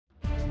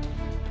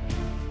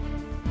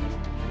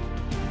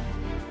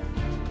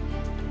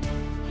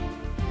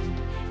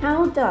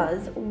How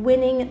does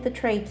winning the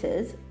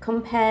Traitors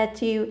compare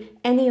to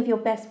any of your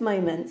best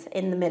moments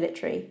in the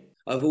military?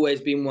 I've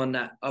always been one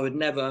that I would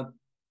never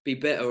be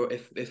bitter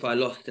if I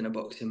lost in a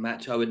boxing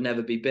match. I would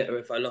never be bitter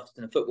if I lost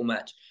in a football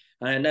match.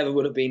 And I never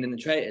would have been in the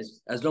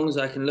Traitors. As long as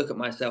I can look at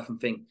myself and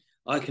think,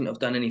 I couldn't have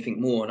done anything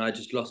more and I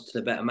just lost to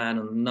the better man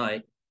on the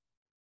night,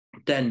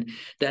 then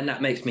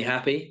that makes me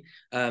happy.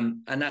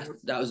 And that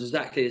was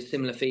exactly a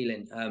similar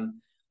feeling.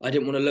 I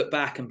didn't want to look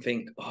back and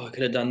think, oh, I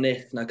could have done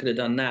this and I could have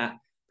done that,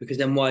 because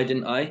then why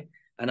didn't I?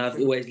 And I've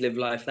always lived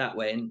life that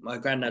way. And my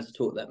granddad's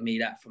taught me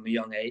that from a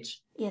young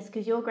age. Yes,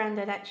 because your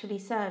granddad actually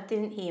served,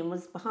 didn't he, and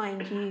was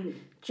behind you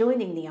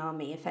joining the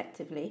army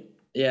effectively.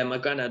 Yeah, my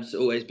granddad's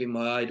always been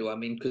my idol. I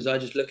mean, because I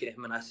just look at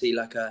him and I see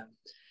like a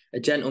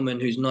gentleman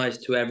who's nice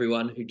to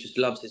everyone, who just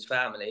loves his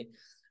family.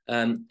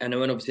 And then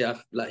when obviously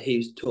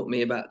he's talked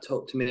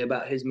to me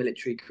about his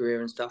military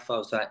career and stuff, I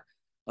was like,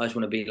 I just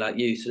want to be like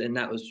you. So then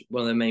that was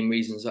one of the main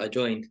reasons I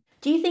joined.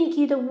 Do you think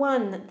you'd have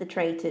won the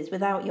Traitors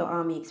without your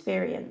army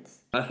experience?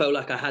 I felt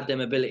like I had them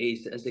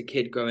abilities as a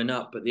kid growing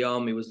up, but the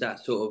army was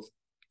that sort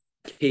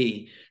of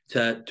key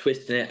to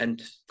twisting it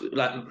and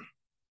like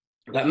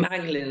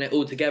mangling it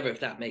all together, if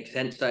that makes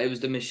sense. Like, it was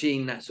the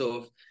machine that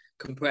sort of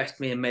compressed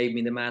me and made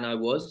me the man I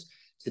was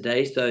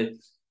today. So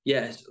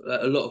yes,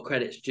 a lot of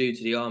credit's due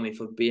to the army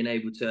for being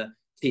able to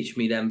teach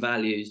me them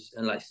values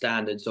and like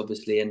standards,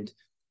 obviously, and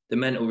the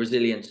mental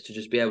resilience to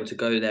just be able to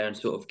go there and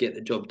sort of get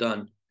the job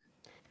done.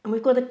 And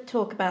we've got to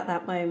talk about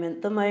that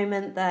moment, the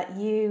moment that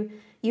you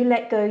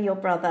let go your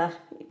brother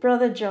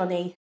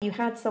Johnny. You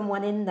had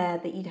someone in there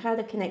that you'd had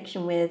a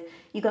connection with.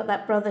 You got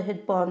that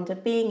brotherhood bond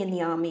of being in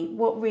the army.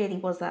 What really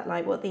was that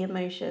like? What the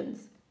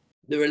emotions?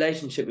 The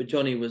relationship with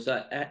Johnny was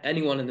like,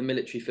 anyone in the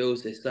military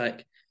feels this.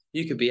 Like,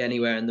 you could be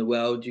anywhere in the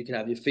world. You could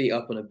have your feet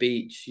up on a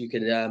beach. You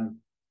could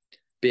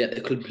be at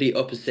the complete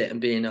opposite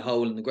and be in a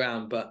hole in the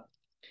ground. But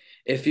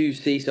if you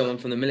see someone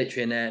from the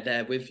military and they're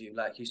there with you,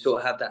 like, you sort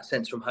of have that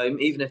sense from home,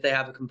 even if they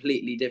have a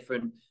completely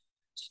different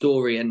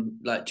story and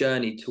like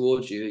journey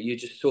towards you, you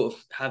just sort of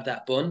have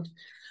that bond.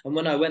 And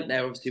when I went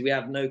there, obviously we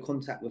have no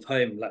contact with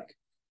home, like,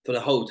 for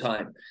the whole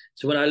time.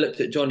 So when I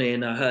looked at Johnny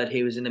and I heard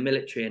he was in the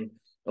military, and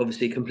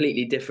obviously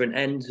completely different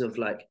ends of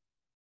like,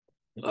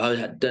 I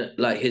had done,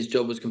 like, his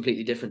job was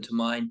completely different to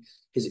mine,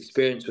 his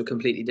experience were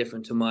completely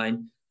different to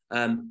mine.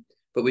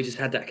 But we just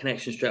had that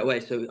connection straight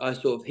away. So I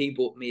sort of, he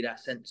brought me that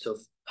sense of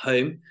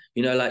home,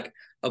 like,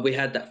 we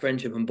had that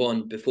friendship and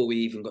bond before we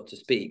even got to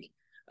speak.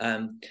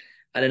 And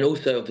then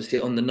also,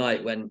 obviously, on the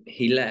night when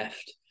he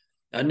left,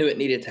 I knew it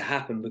needed to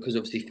happen because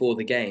obviously for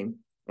the game.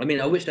 I mean,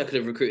 I wished I could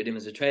have recruited him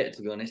as a traitor,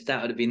 to be honest.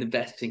 That would have been the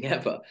best thing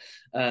ever.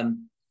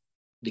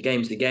 The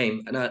game's the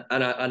game, and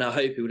I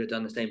hope he would have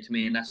done the same to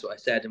me, and that's what I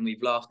said, and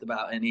we've laughed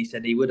about it, and he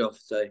said he would have.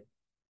 So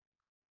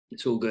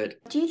it's all good.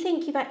 Do you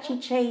think you've actually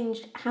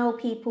changed how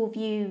people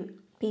view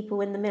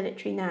people in the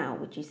military now,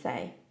 would you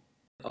say?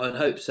 I'd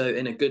hope so,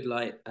 in a good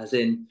light, as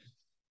in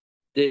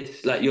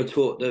this, like, you're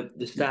taught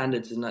the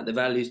standards and like the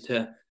values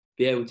to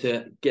be able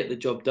to get the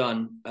job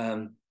done,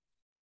 and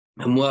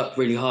work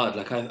really hard.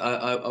 Like,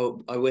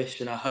 I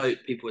wish and I hope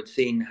people had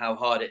seen how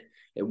hard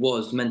it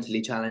was,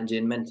 mentally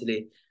challenging,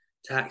 mentally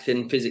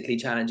taxing, physically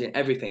challenging,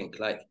 everything.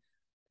 Like,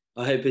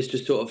 I hope it's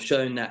just sort of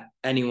shown that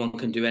anyone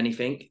can do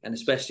anything, and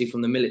especially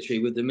from the military,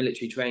 with the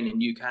military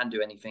training, you can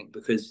do anything,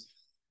 because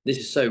this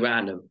is so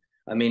random.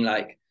 I mean,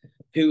 like,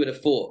 who would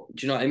have thought?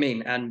 Do you know what I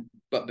mean?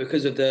 But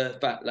because of the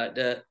fact, like,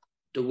 the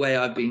way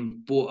I've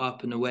been brought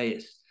up and the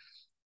way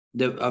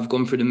I've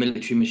gone through the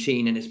military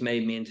machine and it's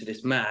made me into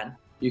this man,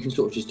 you can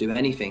sort of just do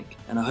anything.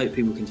 And I hope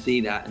people can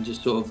see that and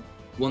just sort of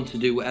want to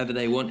do whatever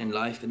they want in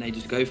life, and they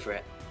just go for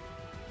it.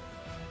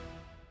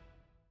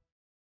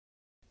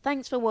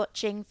 Thanks for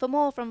watching. For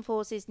more From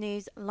Forces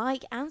news,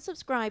 like and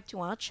subscribe to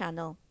our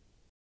channel.